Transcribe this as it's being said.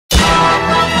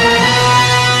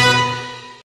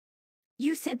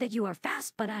said that you are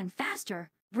fast, but I'm faster.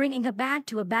 Bringing a bag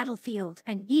to a battlefield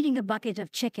and eating a bucket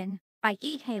of chicken. I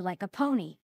eat hay like a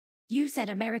pony. You said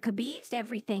America beats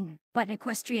everything, but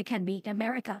Equestria can beat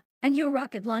America, and your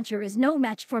rocket launcher is no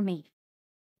match for me.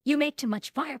 You make too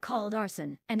much fire called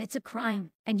arson, and it's a crime,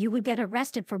 and you would get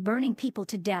arrested for burning people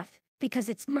to death, because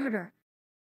it's murder.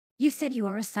 You said you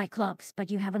are a Cyclops, but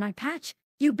you have an eye patch.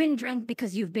 You've been drunk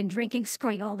because you've been drinking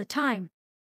Scray all the time.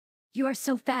 You are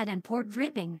so fat and port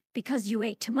dripping, because you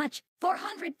ate too much.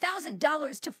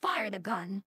 $400,000 to fire the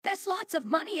gun. That's lots of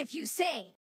money if you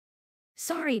say.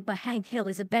 Sorry, but Hank Hill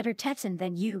is a better Texan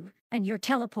than you, and your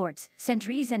teleports,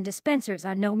 sentries and dispensers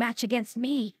are no match against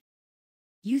me.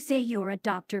 You say you're a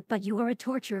doctor, but you are a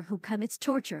torturer who commits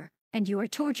torture, and you are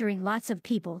torturing lots of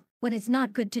people, when it's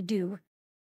not good to do.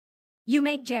 You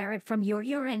make Jared from your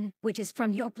urine, which is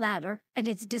from your bladder, and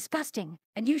it's disgusting,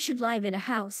 and you should live in a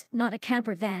house, not a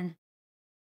camper van.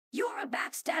 You're a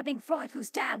backstabbing fraud who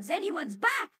stabs anyone's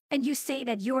back, and you say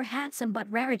that you're handsome but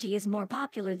Rarity is more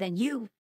popular than you.